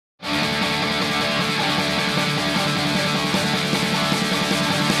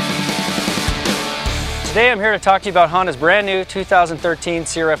Today I'm here to talk to you about Honda's brand new 2013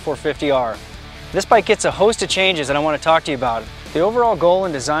 CRF450R. This bike gets a host of changes that I want to talk to you about. The overall goal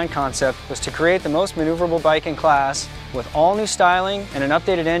and design concept was to create the most maneuverable bike in class with all new styling and an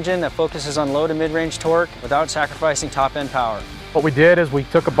updated engine that focuses on low to mid-range torque without sacrificing top-end power. What we did is we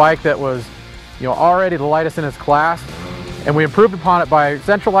took a bike that was already the lightest in its class, and we improved upon it by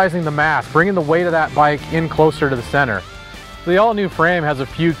centralizing the mass, bringing the weight of that bike in closer to the center. The all-new frame has a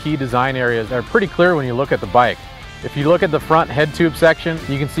few key design areas that are pretty clear when you look at the bike. If you look at the front head tube section,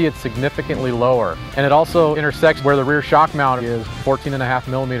 you can see it's significantly lower. And it also intersects where the rear shock mount is 14.5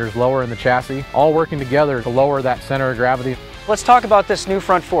 millimeters lower in the chassis, all working together to lower that center of gravity. Let's talk about this new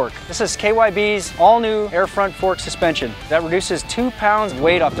front fork. This is KYB's all-new air front fork suspension that reduces 2 pounds of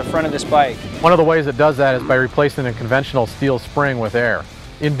weight off the front of this bike. One of the ways it does that is by replacing a conventional steel spring with air.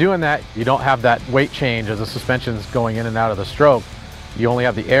 In doing that, you don't have that weight change as the suspension is going in and out of the stroke. You only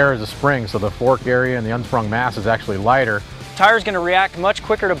have the air as a spring, so the fork area and the unsprung mass is actually lighter. The tire's going to react much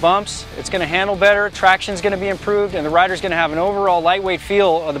quicker to bumps, it's going to handle better, traction's going to be improved, and the rider's going to have an overall lightweight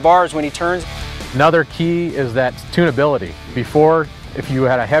feel of the bars when he turns. Another key is that tunability. Before, if you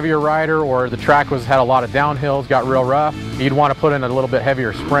had a heavier rider or the track had a lot of downhills, got real rough, you'd want to put in a little bit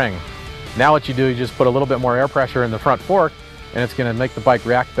heavier spring. Now what you do, you just put a little bit more air pressure in the front fork, and it's going to make the bike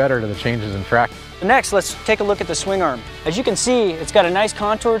react better to the changes in track. Next, let's take a look at the swing arm. As you can see, it's got a nice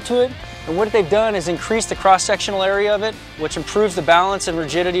contour to it, and what they've done is increase the cross-sectional area of it, which improves the balance and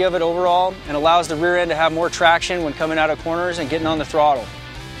rigidity of it overall, and allows the rear end to have more traction when coming out of corners and getting on the throttle.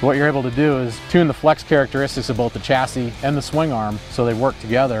 So what you're able to do is tune the flex characteristics of both the chassis and the swing arm so they work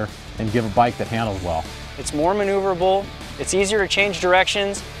together and give a bike that handles well. It's more maneuverable, it's easier to change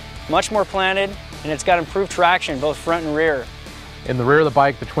directions, much more planted, and it's got improved traction both front and rear. In the rear of the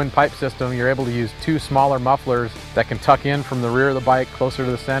bike, the twin pipe system, you're able to use 2 smaller mufflers that can tuck in from the rear of the bike closer to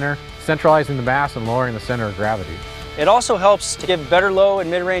the center, centralizing the mass and lowering the center of gravity. It also helps to give better low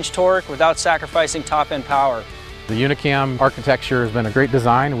and mid-range torque without sacrificing top-end power. The Unicam architecture has been a great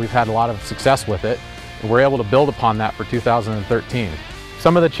design, and we've had a lot of success with it, and we're able to build upon that for 2013.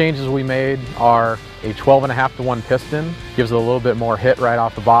 Some of the changes we made are a 12.5:1 piston, gives it a little bit more hit right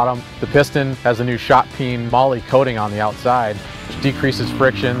off the bottom. The piston has a new shot peen moly coating on the outside, which decreases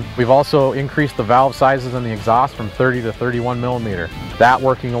friction. We've also increased the valve sizes in the exhaust from 30 to 31 millimeter. That,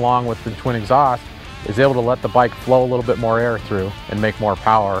 working along with the twin exhaust, is able to let the bike flow a little bit more air through and make more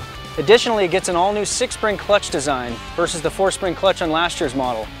power. Additionally, it gets an all-new 6-spring clutch design versus the 4-spring clutch on last year's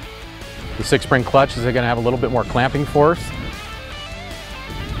model. The 6-spring clutch is going to have a little bit more clamping force.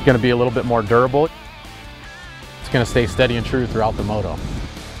 It's going to be a little bit more durable. It's going to stay steady and true throughout the moto.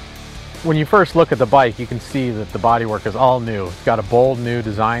 When you first look at the bike, you can see that the bodywork is all new. It's got a bold new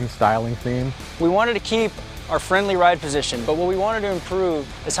design styling theme. We wanted to keep our friendly ride position, but what we wanted to improve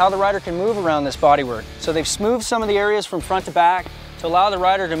is how the rider can move around this bodywork. So they've smoothed some of the areas from front to back to allow the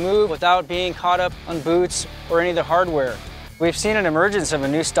rider to move without being caught up on boots or any of the hardware. We've seen an emergence of a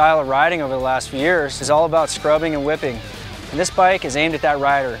new style of riding over the last few years. It's all about scrubbing and whipping. And this bike is aimed at that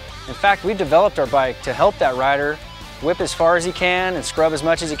rider. In fact, we've developed our bike to help that rider whip as far as he can and scrub as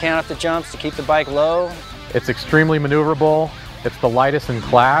much as he can off the jumps to keep the bike low. It's extremely maneuverable. It's the lightest in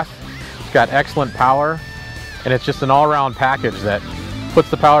class. It's got excellent power, and it's just an all-around package that puts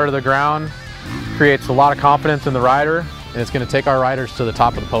the power to the ground, creates a lot of confidence in the rider, and it's going to take our riders to the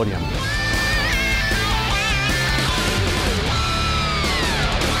top of the podium.